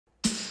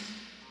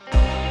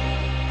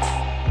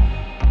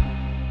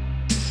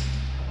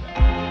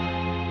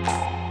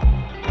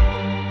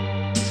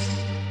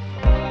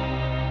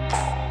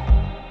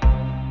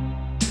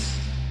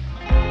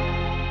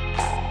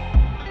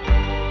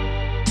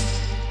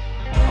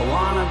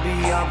wanna be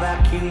your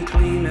vacuum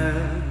cleaner,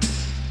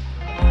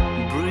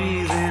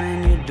 breathing in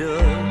your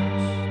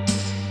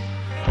dust.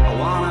 I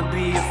wanna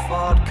be a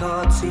Ford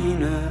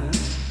Cortina,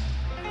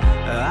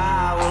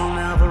 I will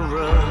never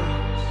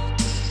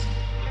rust.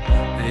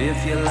 If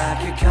you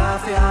like your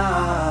coffee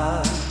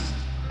hot,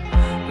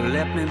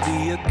 let me be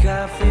your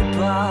coffee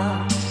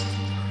pot.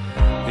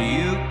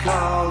 You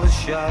call the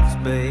shots,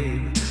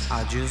 babe,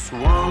 I just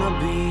wanna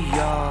be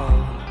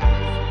yours.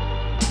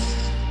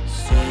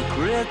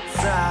 Secrets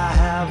I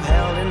have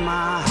held in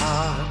my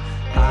heart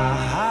are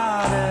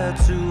harder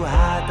to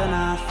hide than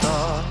I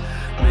thought.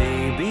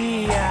 Maybe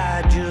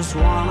I just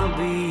wanna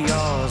be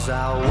yours.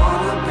 I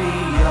wanna be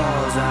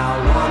yours. I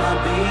wanna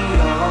be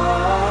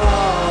yours.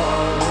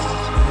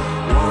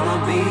 Wanna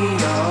be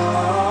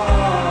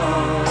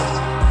yours.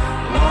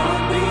 Wanna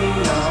be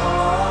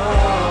yours.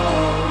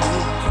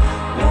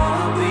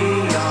 Wanna be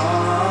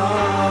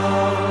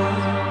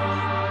yours.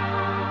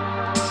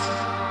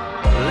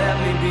 Let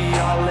me be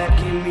your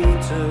lucky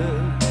meter,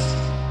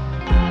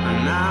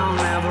 and I'll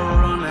never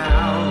run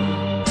out.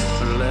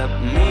 Let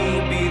me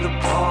be the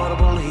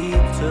portable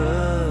heater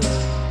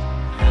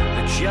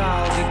that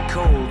y'all get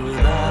cold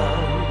without.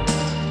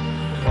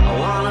 I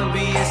wanna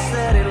be a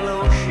steady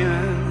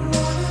lotion,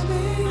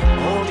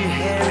 hold your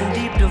hair in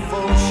deep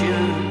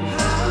devotion,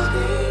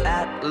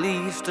 at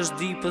least as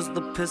deep as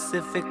the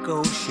Pacific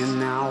Ocean.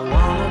 I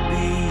wanna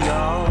be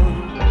yours.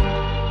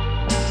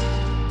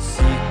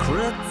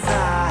 Secrets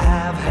I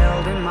have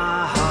held in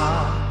my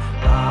heart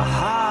are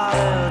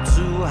harder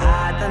to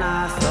hide than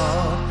I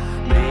thought.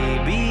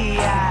 Maybe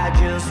I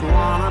just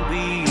wanna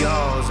be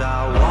yours. I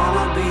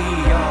wanna be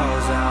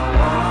yours. I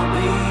wanna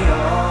be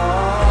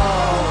yours.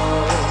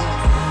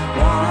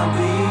 Wanna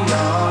be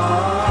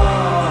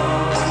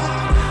yours.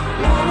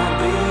 Wanna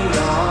be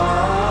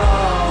yours.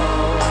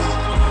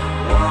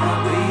 Wanna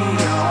be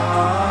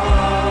yours.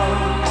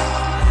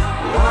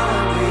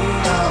 Wanna be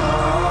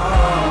yours.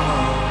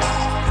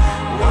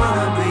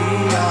 Wanna be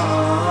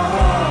yours.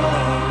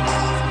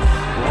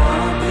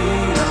 Wanna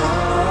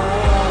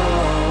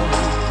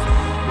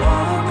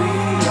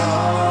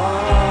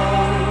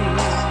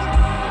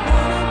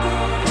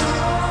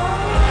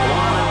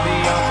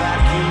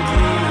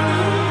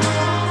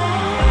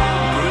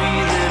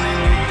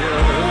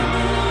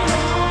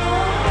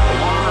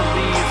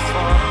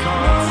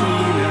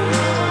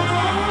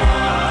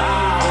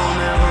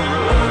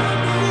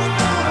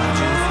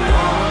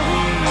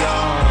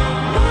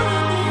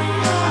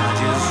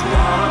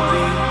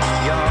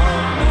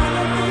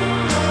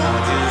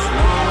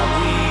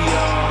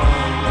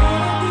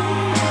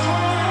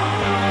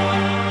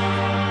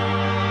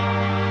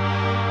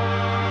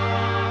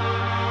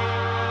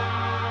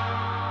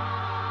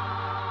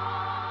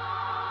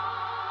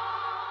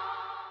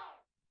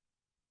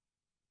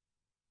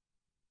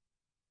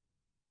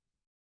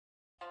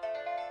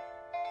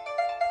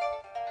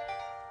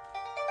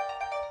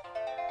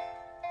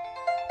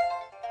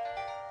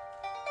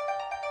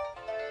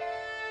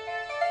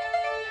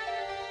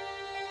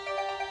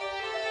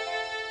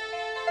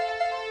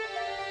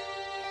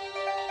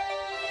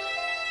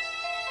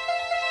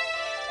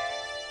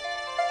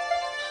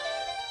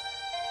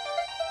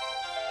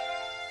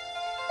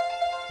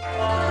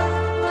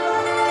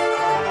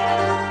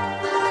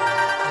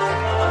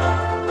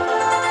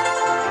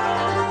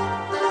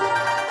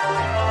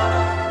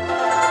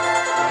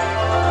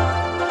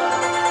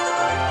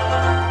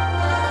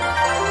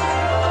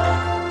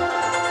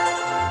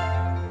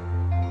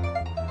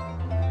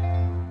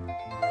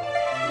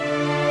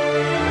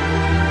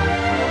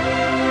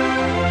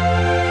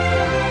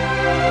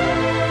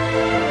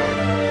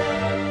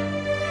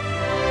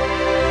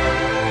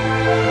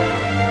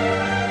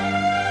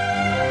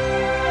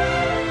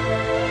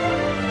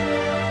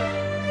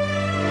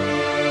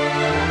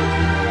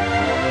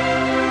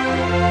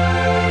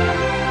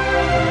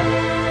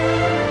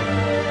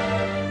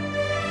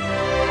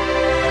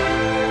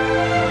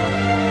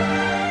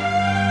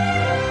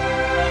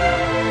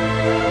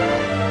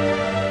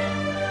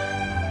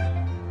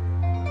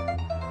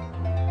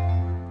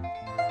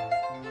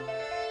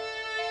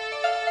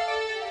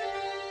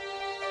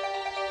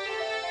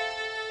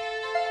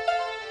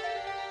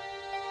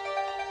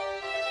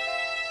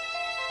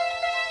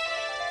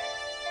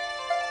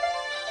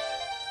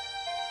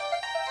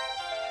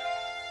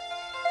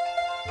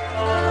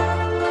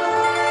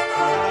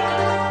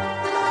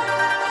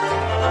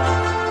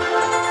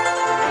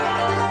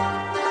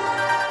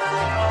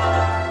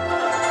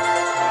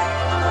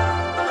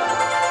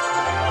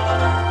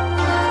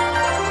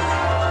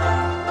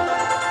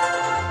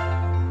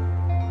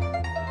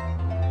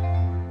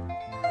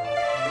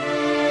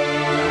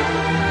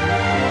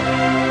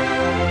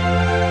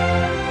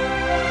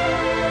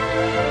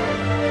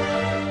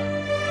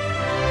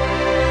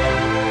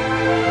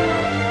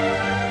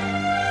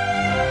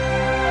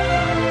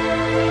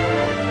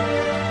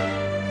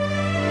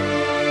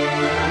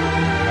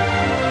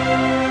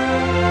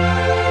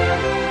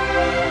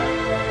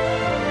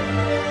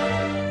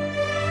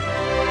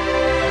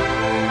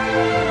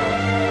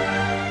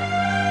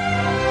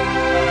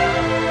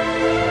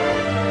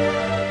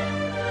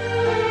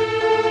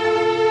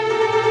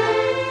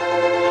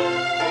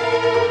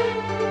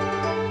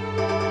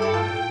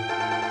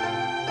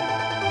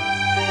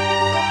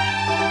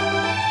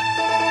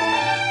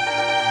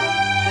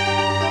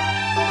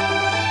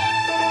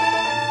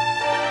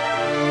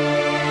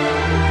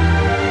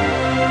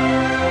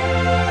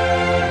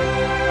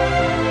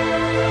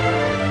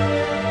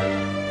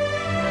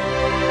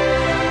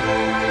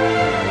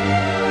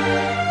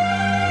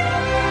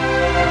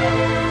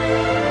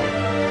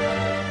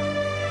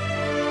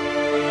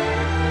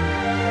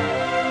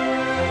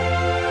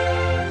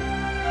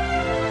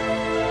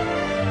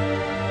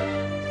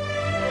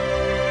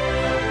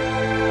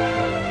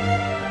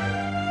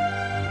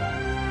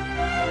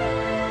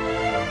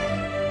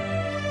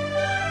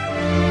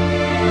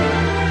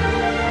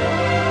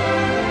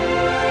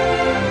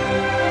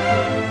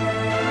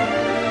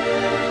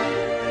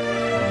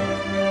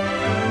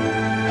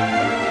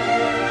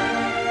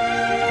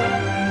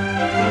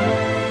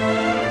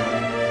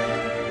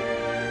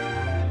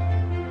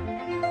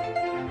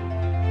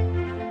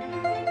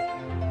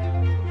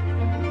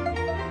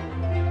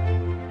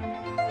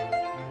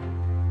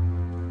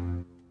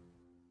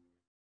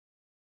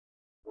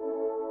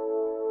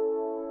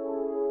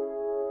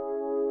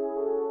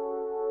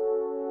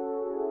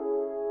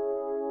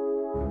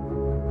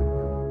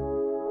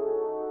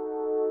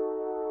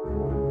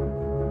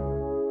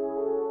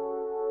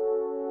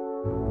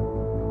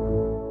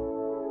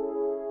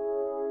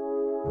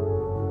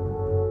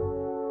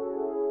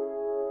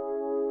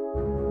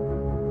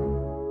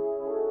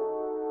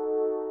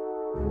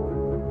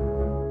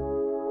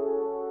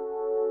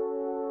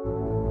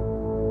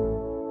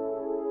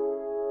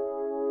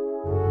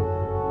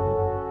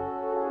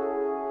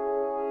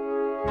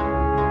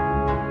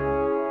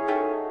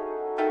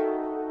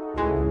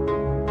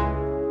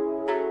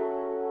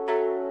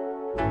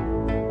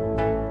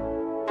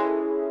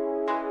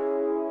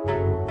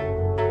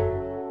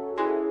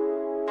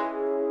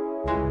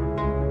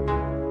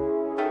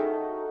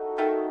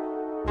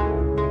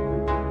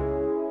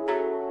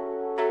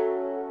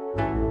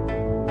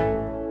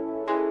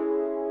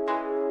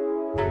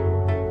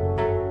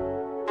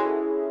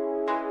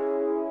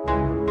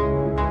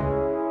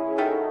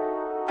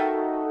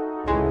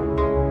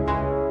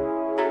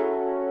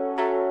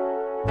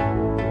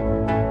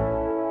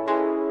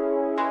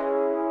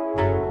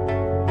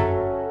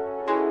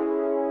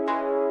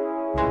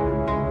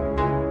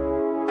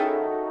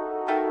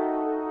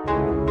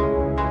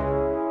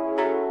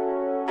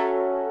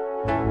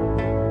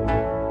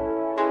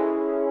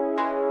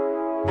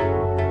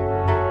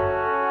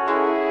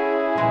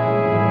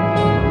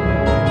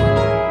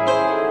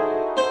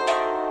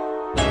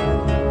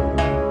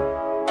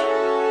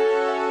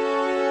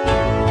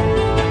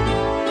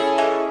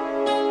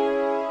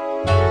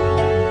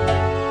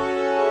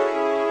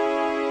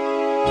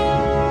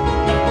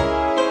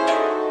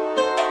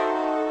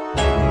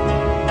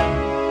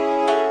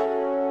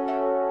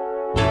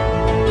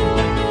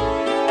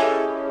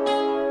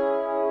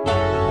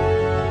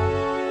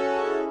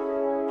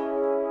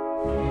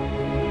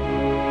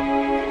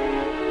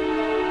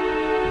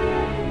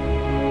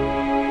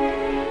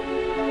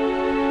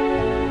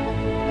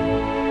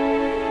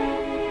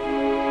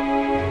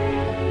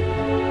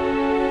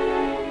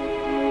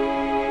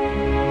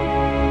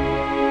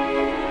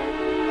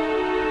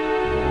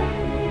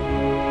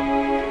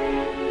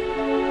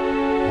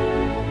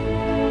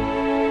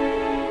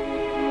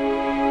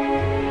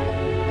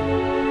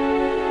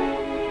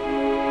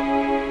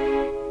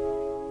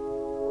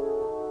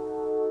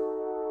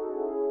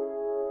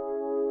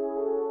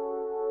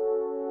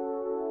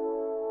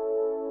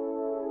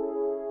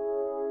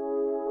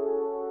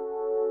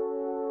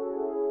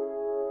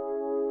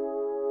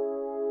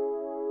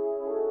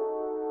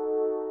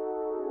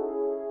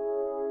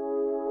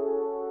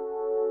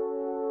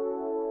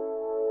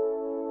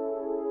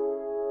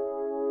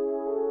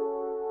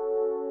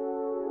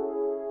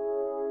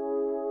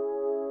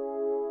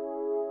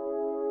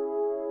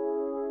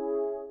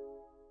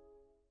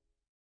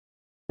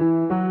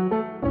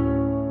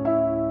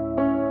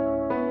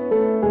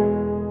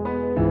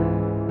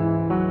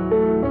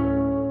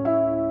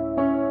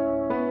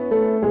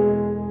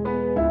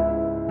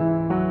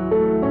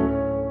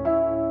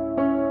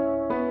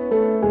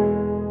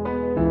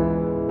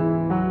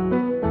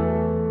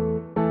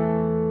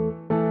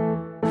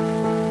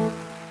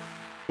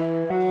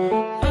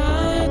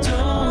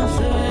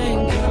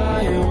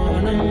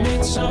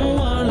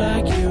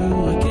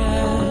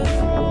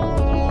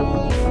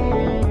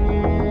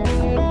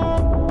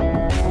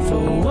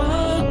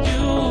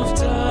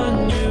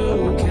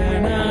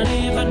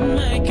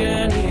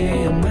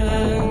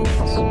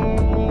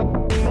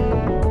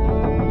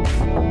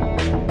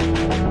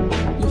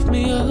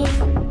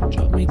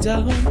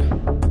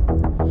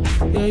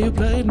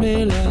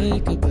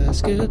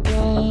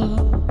basketball.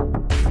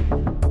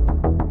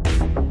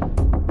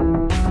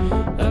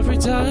 Every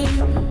time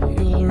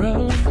you're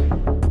around,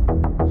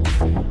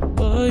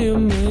 boy, you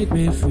make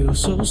me feel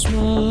so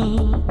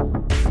small.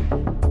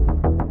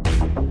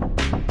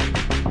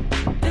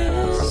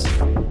 Is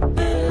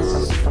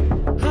this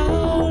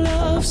how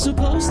love's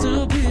supposed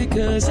to be?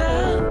 'Cause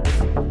I've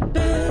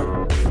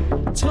been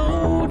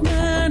told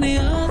many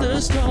other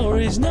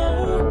stories.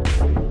 No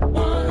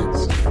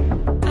one's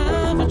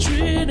ever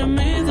treated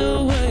me the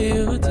way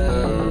you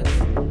did.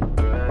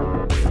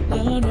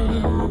 No,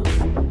 no.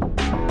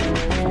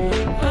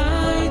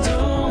 I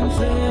don't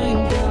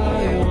think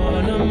I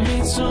wanna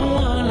meet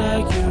someone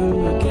like you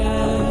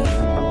again.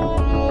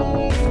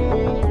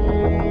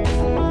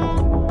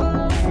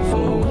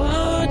 For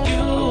what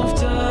you've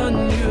done,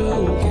 you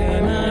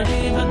cannot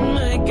even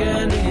make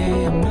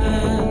any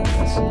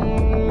amends.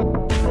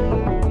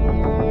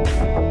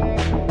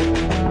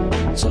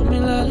 Told me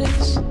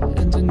lies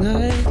and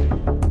denied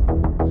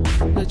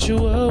that you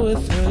were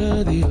with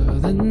her the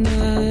other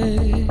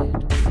night.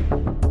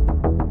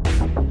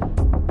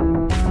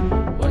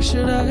 Why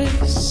should I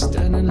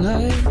stand in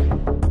line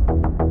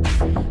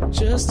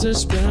just to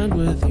spend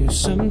with you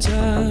some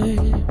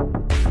time?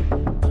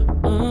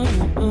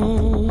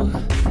 Oh,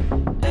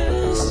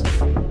 is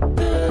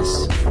this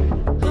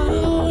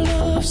how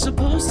love's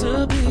supposed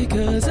to be?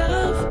 'Cause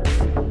I've